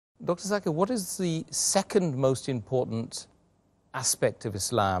Dr. Zakir, what is the second most important aspect of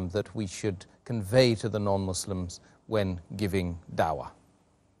Islam that we should convey to the non-Muslims when giving dawah?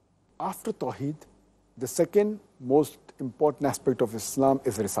 After Tawheed, the second most important aspect of Islam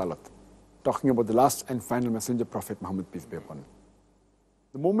is Risalat, talking about the last and final messenger, Prophet Muhammad, peace be upon him.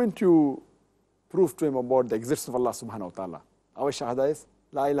 The moment you prove to him about the existence of Allah subhanahu wa ta'ala, our shahada is,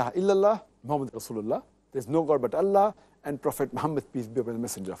 La ilaha illallah, Muhammad Rasulullah, there is no God but Allah, and Prophet Muhammad, peace be upon him, the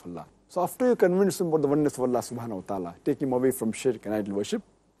messenger of Allah. So after you convince him about the oneness of Allah subhanahu wa ta'ala, take him away from shirk and idol worship,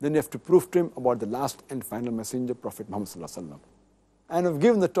 then you have to prove to him about the last and final messenger, Prophet Muhammad sallallahu alaihi wasallam. And I've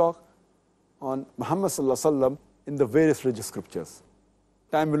given the talk on Muhammad sallallahu alaihi wasallam in the various religious scriptures.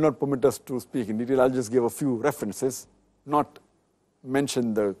 Time will not permit us to speak in detail. I'll just give a few references, not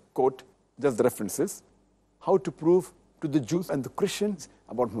mention the quote, just the references. How to prove to the Jews and the Christians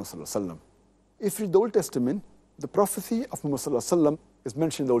about Muhammad sallallahu alaihi wasallam. If you read the Old Testament, the prophecy of Muhammad sallallahu alaihi wasallam is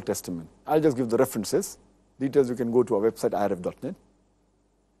mentioned in the Old Testament. I'll just give the references. Details you can go to our website, irf.net.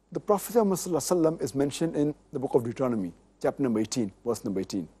 The prophecy of Muhammad sallallahu alaihi wasallam is mentioned in the book of Deuteronomy, chapter number 18, verse number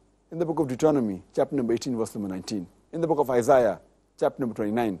 18. In the book of Deuteronomy, chapter number 18, verse number 19. In the book of Isaiah, chapter number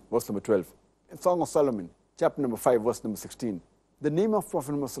 29, verse number 12. In Song of Solomon, chapter number 5, verse number 16. The name of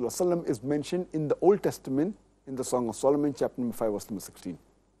Prophet Muhammad sallallahu alaihi wasallam is mentioned in the Old Testament, in the Song of Solomon, chapter number 5, verse number 16.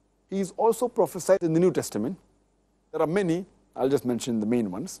 He is also prophesied in the New Testament. There are many, I'll just mention the main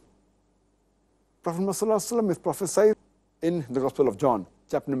ones. Prophet Muhammad sallallahu alaihi wasallam is prophesied in the Gospel of John,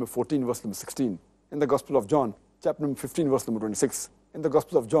 chapter number 14, verse number 16. In the Gospel of John, chapter number 15, verse number 26. In the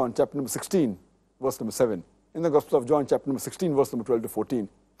Gospel of John, chapter number 16, verse number 7. In the Gospel of John, chapter number 16, verse number 12 to 14.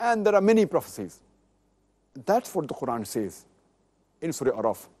 And there are many prophecies. That's what the Quran says in Surah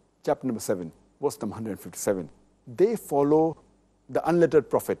Araf, chapter number 7, verse number 157. They follow the unlettered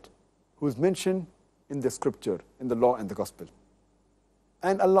prophet who is mentioned in the scripture, in the law and the gospel.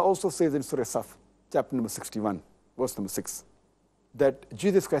 And Allah also says in Surah Saf, chapter number 61, verse number 6, that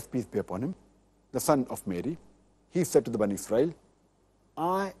Jesus Christ, peace be upon him, the son of Mary, he said to the Bani Israel,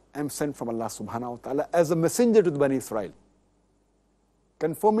 I am sent from Allah subhanahu wa ta'ala as a messenger to the Bani Israel,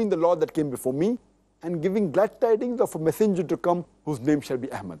 confirming the law that came before me and giving glad tidings of a messenger to come whose name shall be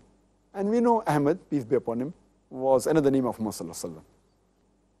Ahmad. And we know Ahmad, peace be upon him, was another name of Muhammad sallallahu alaihi wasallam.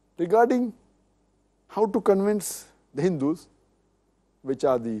 Regarding how to convince the Hindus, which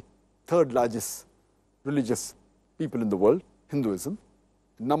are the third largest religious people in the world, Hinduism.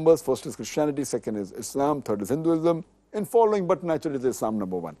 In numbers, first is Christianity, second is Islam, third is Hinduism, and following but naturally is Islam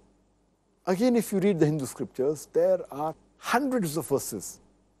number one. Again, if you read the Hindu scriptures, there are hundreds of verses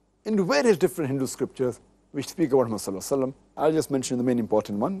in various different Hindu scriptures which speak about Muhammad sallallahu alaihi wasallam. I'll just mention the main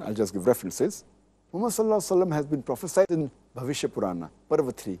important one, I'll just give references. Muhammad sallallahu alaihi wasallam has been prophesied in Bhavishya Purana,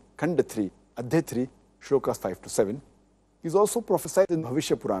 Parva 3, Khanda 3, Adhyay 3, Shlokas 5 to 7. He's also prophesied in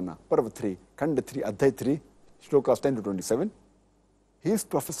Bhavishya Purana, Parva 3, Khanda 3, Adhyay 3, Shlokas 10 to 27. He is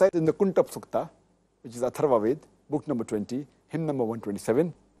prophesied in the Kuntap Sukta, which is Atharva Ved, book number 20, hymn number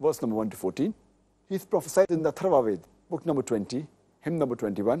 127, verse number 1 to 14. He is prophesied in the Atharva Ved, book number 20, hymn number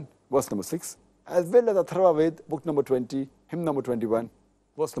 21, verse number 6, as well as Atharva Ved, book number 20, hymn number 21,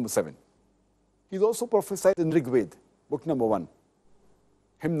 verse number 7. He is also prophesied in Rig Ved, book number 1,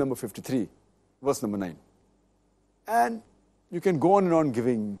 hymn number 53, verse number 9. And you can go on and on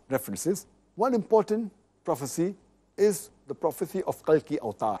giving references. One important prophecy is the prophecy of Kalki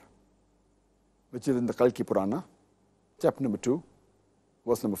Avatar, which is in the Kalki Purana, chapter number 2,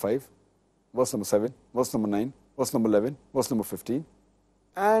 verse number 5, verse number 7, verse number 9, verse number 11, verse number 15.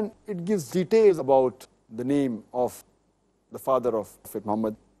 And it gives details about the name of the father of Prophet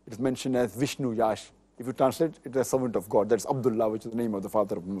Muhammad. It is mentioned as Vishnu Yash. If you translate it as servant of God, that's Abdullah, which is the name of the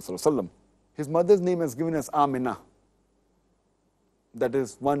father of Muhammad sallallahu alaihi wasallam. His mother's name is given as Aminah. That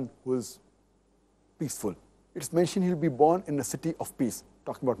is one who is peaceful. It's mentioned he'll be born in a city of peace,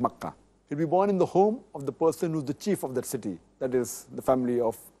 talking about Makkah. He'll be born in the home of the person who's the chief of that city, that is the family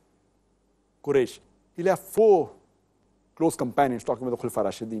of Quraysh. He'll have 4 close companions, talking about the Khulafah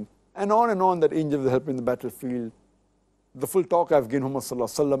Rashidin. And on that angels will help him in the battlefield. The full talk I've given Muhammad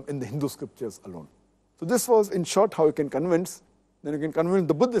sallallahu alaihi wasallam in the Hindu scriptures alone. So this was, in short, how you can convince. Then you can convince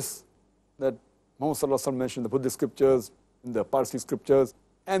the Buddhists that Muhammad sallallahu alaihi wasallam mentioned the Buddhist scriptures, in the Parsi scriptures,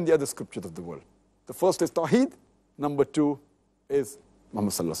 and the other scriptures of the world. The first is Tawheed. Number 2 is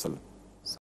Muhammad sallallahu alaihi wasallam.